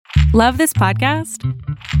Love this podcast?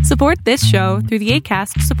 Support this show through the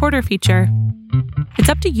Acast supporter feature. It's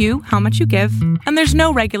up to you how much you give, and there's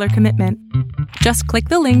no regular commitment. Just click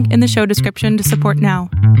the link in the show description to support now.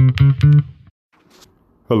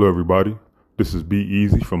 Hello, everybody. This is Be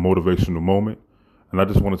Easy from Motivational Moment, and I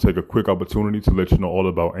just want to take a quick opportunity to let you know all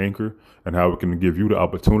about Anchor and how it can give you the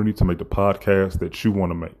opportunity to make the podcast that you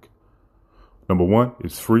want to make. Number one,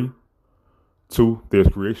 it's free. Two, there's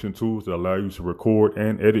creation tools that allow you to record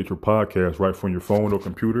and edit your podcast right from your phone or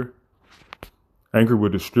computer. Anchor will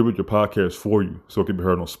distribute your podcast for you so it can be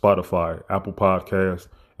heard on Spotify, Apple Podcasts,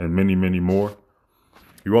 and many, many more.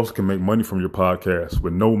 You also can make money from your podcast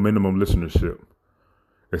with no minimum listenership.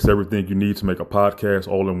 It's everything you need to make a podcast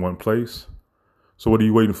all in one place. So what are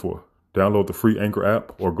you waiting for? Download the free Anchor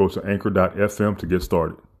app or go to anchor.fm to get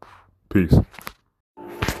started. Peace.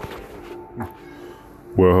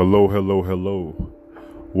 Well, hello.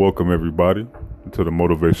 Welcome, everybody, to the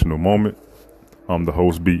Motivational Moment. I'm the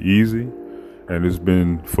host, Be Easy, and it's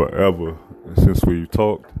been forever since we've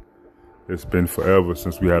talked. It's been forever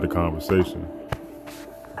since we had a conversation.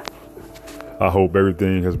 I hope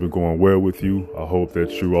everything has been going well with you. I hope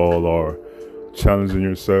that you all are challenging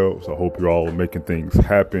yourselves. I hope you're all making things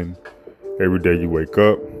happen every day you wake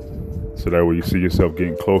up, so that way you see yourself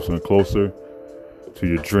getting closer and closer to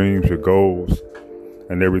your dreams, your goals,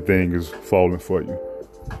 and everything is falling for you.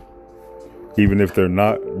 Even if they're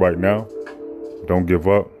not right now, don't give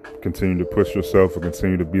up. Continue to push yourself and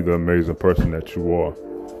continue to be the amazing person that you are.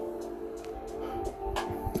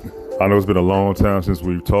 I know it's been a long time since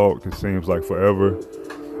we've talked. It seems like forever.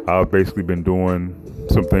 I've basically been doing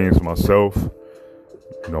some things myself.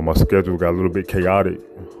 My schedule got a little bit chaotic,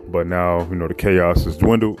 but now, the chaos has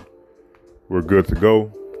dwindled. We're good to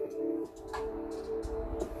go.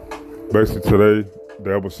 Basically today,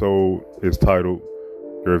 the episode is titled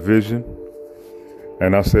Your Vision.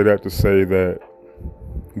 And I say that to say that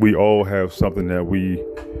we all have something that we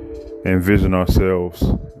envision ourselves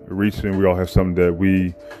reaching. We all have something that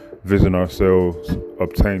we vision ourselves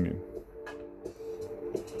obtaining.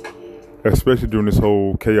 Especially during this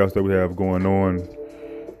whole chaos that we have going on,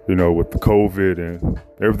 with the COVID and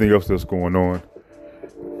everything else that's going on,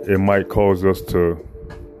 it might cause us to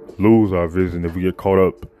lose our vision if we get caught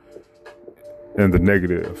up in the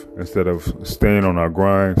negative instead of staying on our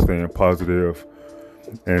grind, staying positive,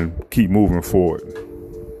 and keep moving forward.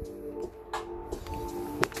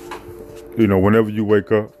 Whenever you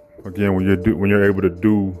wake up, again, when you're able to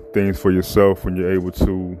do things for yourself, when you're able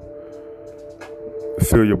to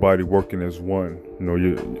feel your body working as one,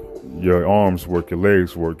 your arms work, your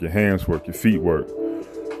legs work, your hands work, your feet work,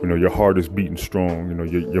 your heart is beating strong,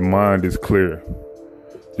 your mind is clear,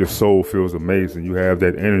 your soul feels amazing, you have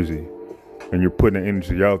that energy, and you're putting the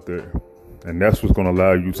energy out there, and that's what's going to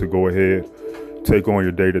allow you to go ahead, take on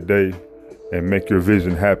your day-to-day, and make your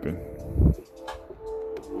vision happen.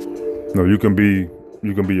 You can be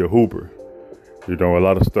a hooper. A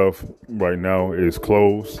lot of stuff right now is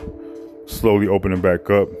closed, slowly opening back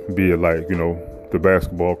up, be it like, the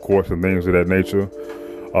basketball courts and things of that nature.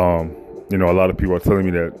 A lot of people are telling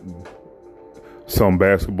me that some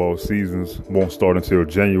basketball seasons won't start until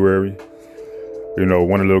January.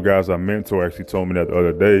 One of the little guys I mentor actually told me that the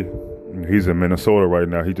other day. He's in Minnesota right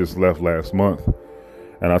now. He just left last month.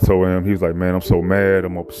 And I told him, he's like, man, I'm so mad.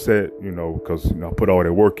 I'm upset, because I put all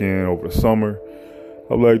that work in over the summer.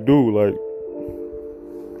 I'm like, dude,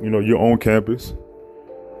 you're on campus.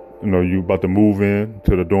 You about to move in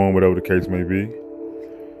to the dorm, whatever the case may be.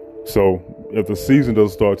 So if the season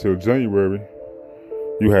doesn't start till January,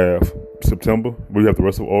 you have September. We have the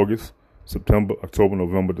rest of August, September, October,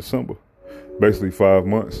 November, December. Basically 5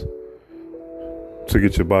 months to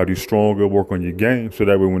get your body stronger, work on your game, so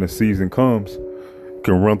that way when the season comes, you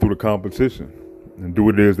can run through the competition and do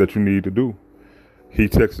what it is that you need to do. He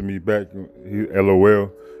texted me back,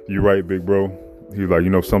 LOL, you right, big bro. He's like,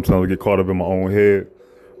 sometimes I get caught up in my own head.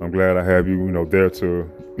 I'm glad I have you, there to,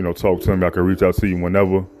 talk to me. I can reach out to you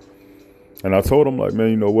whenever. And I told him, man,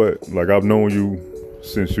 you know what? I've known you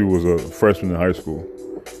since you was a freshman in high school.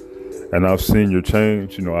 And I've seen your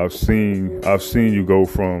change. I've seen you go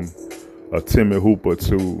from a timid hooper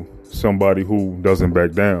to somebody who doesn't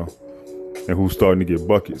back down and who's starting to get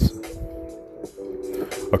buckets.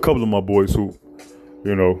 A couple of my boys hoop.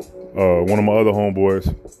 One of my other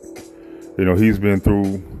homeboys, he's been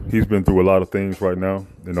through a lot of things right now.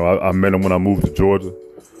 I met him when I moved to Georgia.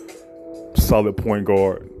 Solid point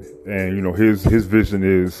guard, and his vision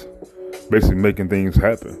is basically making things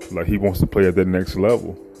happen. He wants to play at that next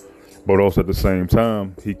level. But also at the same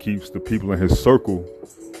time, he keeps the people in his circle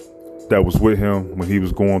that was with him when he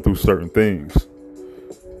was going through certain things.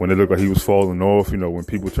 when it looked like he was falling off, when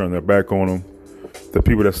people turn their back on him, the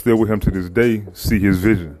people that's still with him to this day see his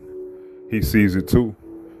vision. He sees it too.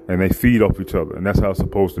 And they feed off each other. And that's how it's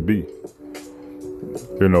supposed to be.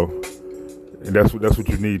 And that's what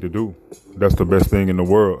you need to do. That's the best thing in the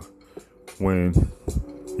world. When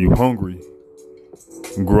you hungry,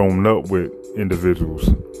 grown up with individuals,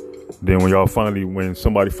 then when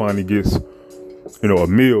somebody finally gets, a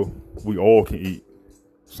meal, we all can eat.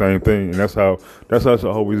 Same thing. And that's how it should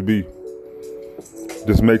always be.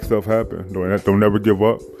 Just make stuff happen. Don't never give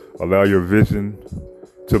up. Allow your vision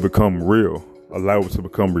to become real. Allow it to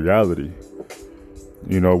become reality.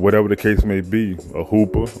 Whatever the case may be, a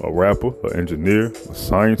hooper, a rapper, an engineer, a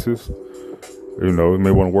scientist, you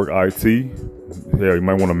may want to work IT. Yeah, you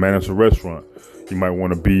might want to manage a restaurant. You might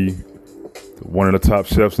want to be one of the top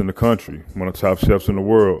chefs in the country, one of the top chefs in the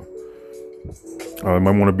world. You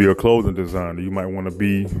might want to be a clothing designer. You might want to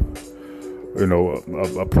be,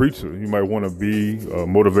 a preacher. You might want to be a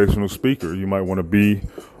motivational speaker. You might want to be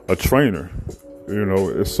a trainer.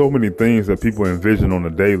 There's so many things that people envision on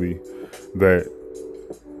a daily that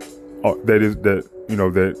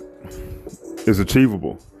is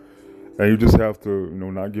achievable, and you just have to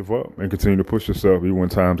not give up and continue to push yourself even when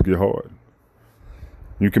times get hard.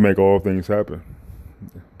 You can make all things happen.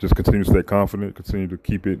 Just continue to stay confident. Continue to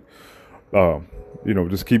keep it,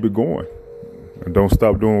 just keep it going, and don't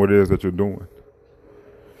stop doing what it is that you're doing.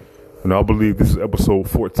 And I believe this is episode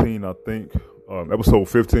 14. I think episode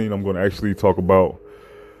 15. I'm going to actually talk about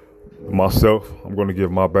myself. I'm going to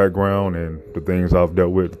give my background and the things I've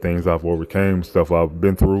dealt with, the things I've overcame, stuff I've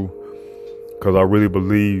been through, because I really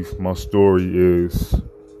believe my story is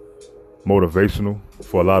motivational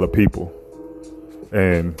for a lot of people,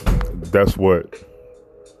 and that's what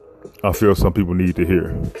I feel some people need to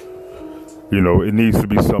hear. It needs to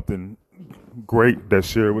be something great that's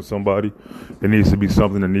shared with somebody. It needs to be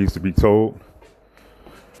something that needs to be told,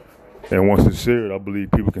 and once it's shared, I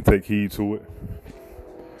believe people can take heed to it.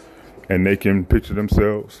 And they can picture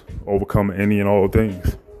themselves overcoming any and all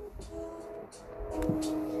things.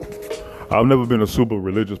 I've never been a super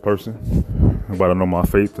religious person, but I know my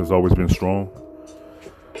faith has always been strong.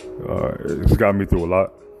 It's got me through a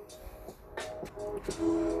lot.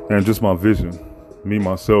 And just my vision, me,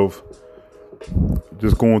 myself,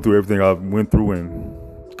 just going through everything I've went through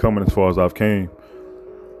and coming as far as I've came,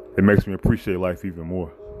 it makes me appreciate life even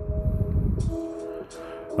more.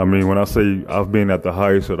 I mean, when I say I've been at the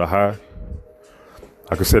highest of the high,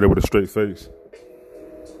 I can say that with a straight face.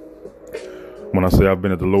 When I say I've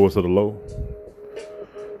been at the lowest of the low,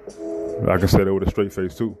 I can say that with a straight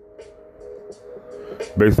face too.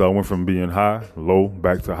 Basically, I went from being high, low,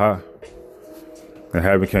 back to high, and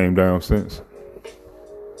haven't came down since.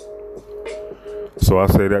 So I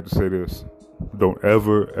say that to say this: don't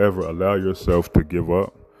ever allow yourself to give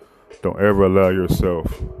up. Don't ever allow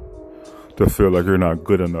yourself to feel like you're not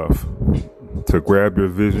good enough. To grab your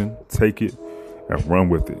vision, take it, and run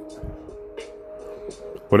with it.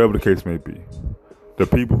 Whatever the case may be. The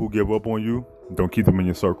people who give up on you, don't keep them in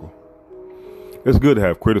your circle. It's good to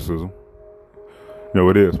have criticism.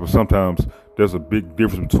 It is. But sometimes there's a big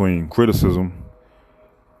difference between criticism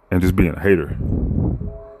and just being a hater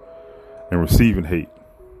and receiving hate.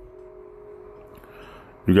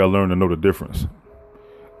 You got to learn to know the difference.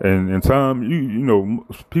 And in time,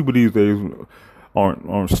 people these days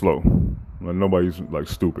aren't slow. Like, nobody's like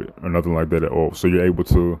stupid or nothing like that at all. So you're able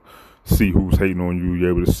to see who's hating on you. You're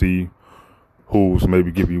able to see who's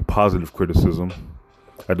maybe giving you positive criticism,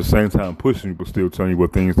 at the same time pushing you, but still telling you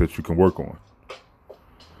what things that you can work on.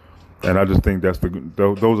 And I just think those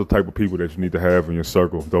are the type of people that you need to have in your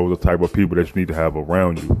circle. Those are the type of people that you need to have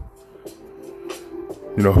around you.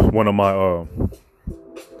 One of my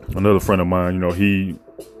another friend of mine, he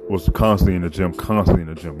was constantly in the gym, grinding,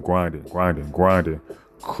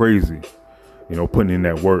 crazy, putting in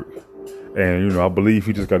that work. And, I believe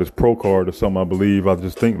he just got his pro card or something. I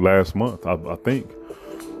just think last month, I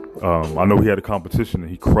know he had a competition and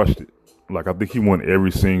he crushed it. Like, I think he won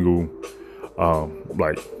every single,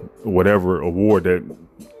 whatever award that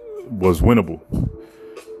was winnable.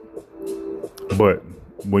 But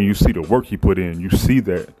when you see the work he put in, you see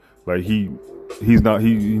that, like, he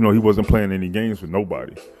wasn't playing any games with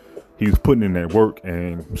nobody. He was putting in that work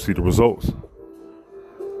and see the results.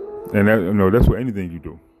 And that's what anything you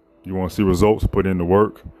do. You want to see results, put in the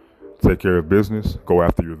work, take care of business, go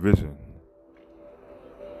after your vision.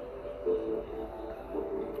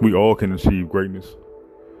 We all can achieve greatness.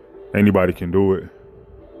 Anybody can do it.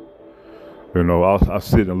 I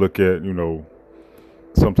sit and look at,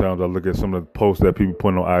 sometimes I look at some of the posts that people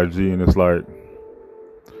put on IG, and it's like,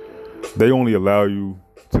 they only allow you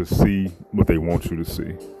to see what they want you to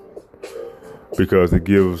see, because it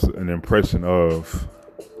gives an impression of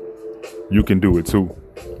you can do it too.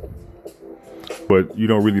 But you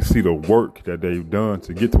don't really see the work that they've done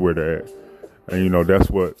to get to where they're at. And, you know, that's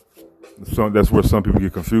where some people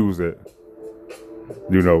get confused at.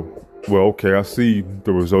 You know, well, okay, I see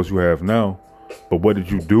the results you have now, but what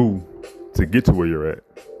did you do to get to where you're at?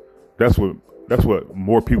 That's what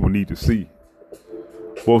more people need to see.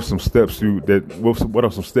 What are some steps you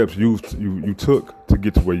took to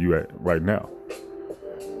get to where you at right now?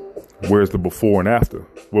 Where's the before and after?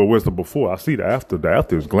 Well, where's the before? I see the after. The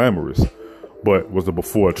after is glamorous. But was the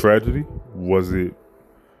before a tragedy? Was it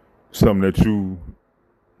something that you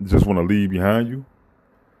just want to leave behind you?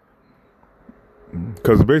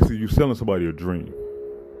 Because basically you're selling somebody a dream.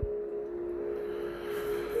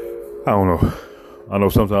 I don't know. I know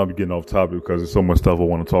sometimes I'll be getting off topic because there's so much stuff I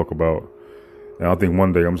want to talk about. And I think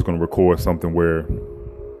one day I'm just going to record something where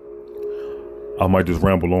I might just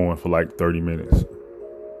ramble on for like 30 minutes.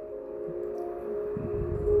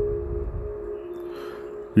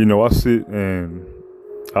 You know, I sit and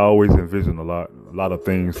I always envision a lot of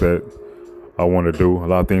things that I want to do, a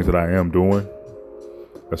lot of things that I am doing.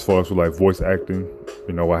 As far as with like voice acting,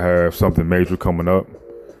 you know, I have something major coming up.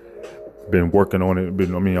 Been working on it. I've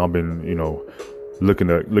been, you know, looking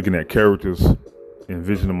at characters,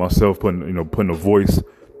 envisioning myself putting a voice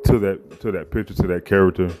to that picture, to that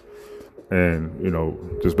character, and, you know,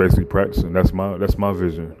 just basically practicing. That's my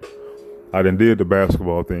vision. I done did the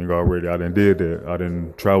basketball thing already. I done did that. I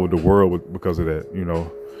done traveled the world because of that, you know,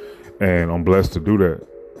 and I'm blessed to do that.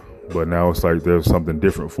 But now it's like there's something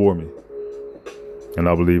different for me. And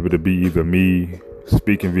I believe it'll be either me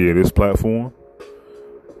speaking via this platform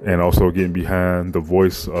and also getting behind the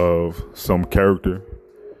voice of some character,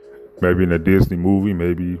 maybe in a Disney movie,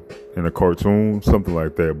 maybe in a cartoon, something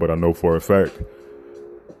like that. But I know for a fact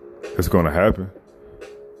it's going to happen.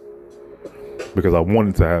 Because I want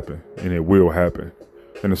it to happen, and it will happen.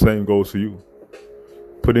 And the same goes for you.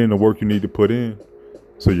 Put in the work you need to put in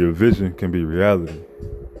so your vision can be reality.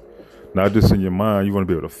 Not just in your mind, you want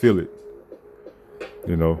to be able to feel it.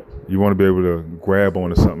 You know, you want to be able to grab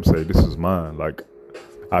onto something, say, this is mine. Like,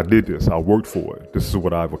 I did this, I worked for it. This is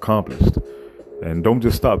what I've accomplished. And don't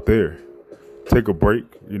just stop there. Take a break,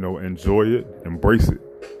 you know, enjoy it, embrace it.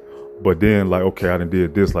 But then, like, okay, I done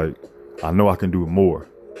did this, like, I know I can do more.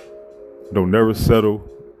 Don't never settle.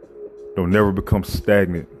 Don't never become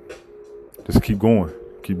stagnant. Just keep going.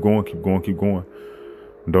 Keep going, keep going, keep going.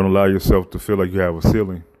 Don't allow yourself to feel like you have a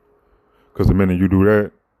ceiling. Because the minute you do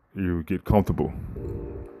that, you get comfortable.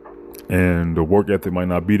 And the work ethic might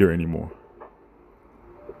not be there anymore.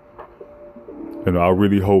 And I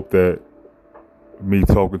really hope that me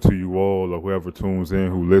talking to you all or whoever tunes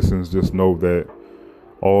in, who listens, just know that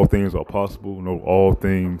all things are possible. Know all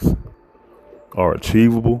things are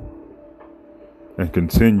achievable. And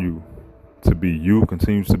continue to be you,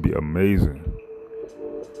 continue to be amazing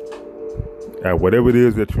at whatever it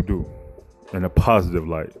is that you do in a positive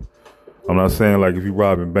light. I'm not saying like if you're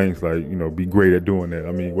robbing banks, like, you know, be great at doing that.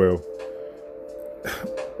 I mean, well,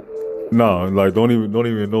 no, like don't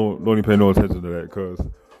even pay no attention to that, because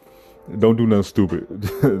don't do nothing stupid.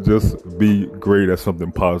 Just be great at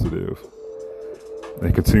something positive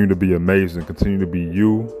and continue to be amazing. Continue to be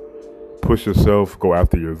you. Push yourself. Go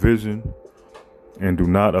after your vision. And do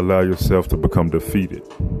not allow yourself to become defeated.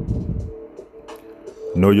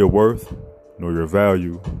 Know your worth, know your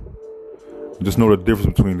value. Just know the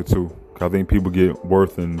difference between the two. I think people get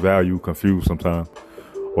worth and value confused sometimes,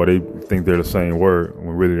 or they think they're the same word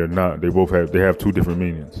when really they're not. They have two different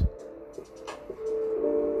meanings.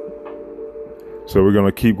 So we're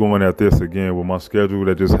gonna keep going at this again with my schedule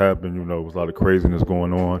that just happened. You know, there's a lot of craziness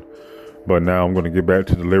going on, but now I'm gonna get back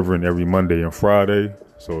to delivering every Monday and Friday.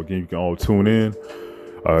 So again, you can all tune in.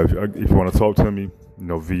 If you want to talk to me, you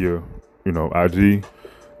know, via, you know, IG,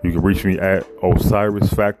 you can reach me at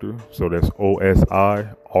Osiris Factor. So that's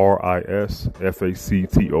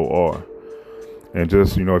OSIRISFACTOR. And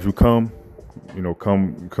just, you know, if you come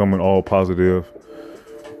in all positive,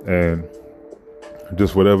 and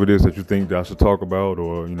just whatever it is that you think that I should talk about,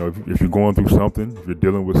 or, you know, if you're going through something, if you're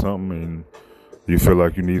dealing with something and you feel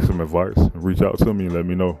like you need some advice, reach out to me and let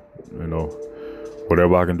me know, you know,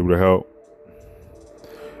 whatever I can do to help.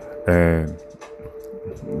 And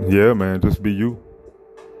yeah, man, just be you.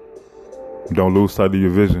 Don't lose sight of your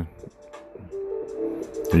vision.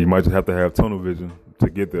 And you might just have to have tunnel vision to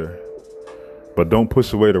get there. But don't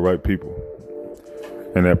push away the right people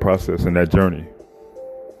in that process, in that journey.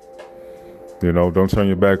 You know, don't turn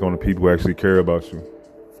your back on the people who actually care about you.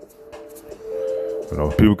 You know,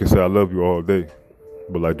 people can say I love you all day,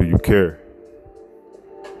 but like, do you care?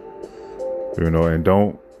 And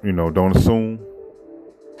don't assume.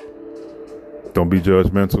 Don't be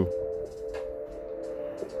judgmental.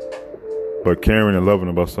 But caring and loving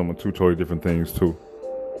about someone, two totally different things too.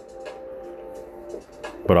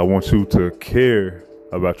 But I want you to care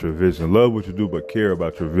about your vision. Love what you do, but care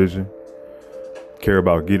about your vision. Care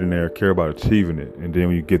about getting there, care about achieving it. And then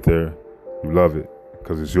when you get there, you love it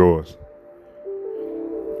because it's yours.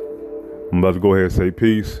 I'm about to go ahead and say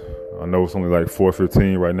peace. I know it's only like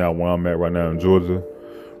 4:15 right now where I'm at right now in Georgia.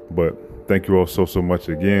 But thank you all so much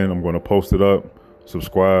again. I'm going to post it up,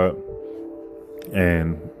 subscribe,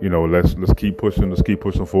 and let's keep pushing. Let's keep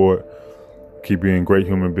pushing forward. Keep being great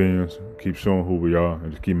human beings. Keep showing who we are,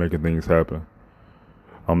 and just keep making things happen.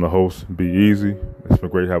 I'm the host, Be Easy. It's been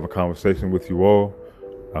great having a conversation with you all.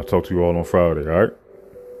 I'll talk to you all on Friday. All right,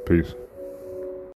 peace.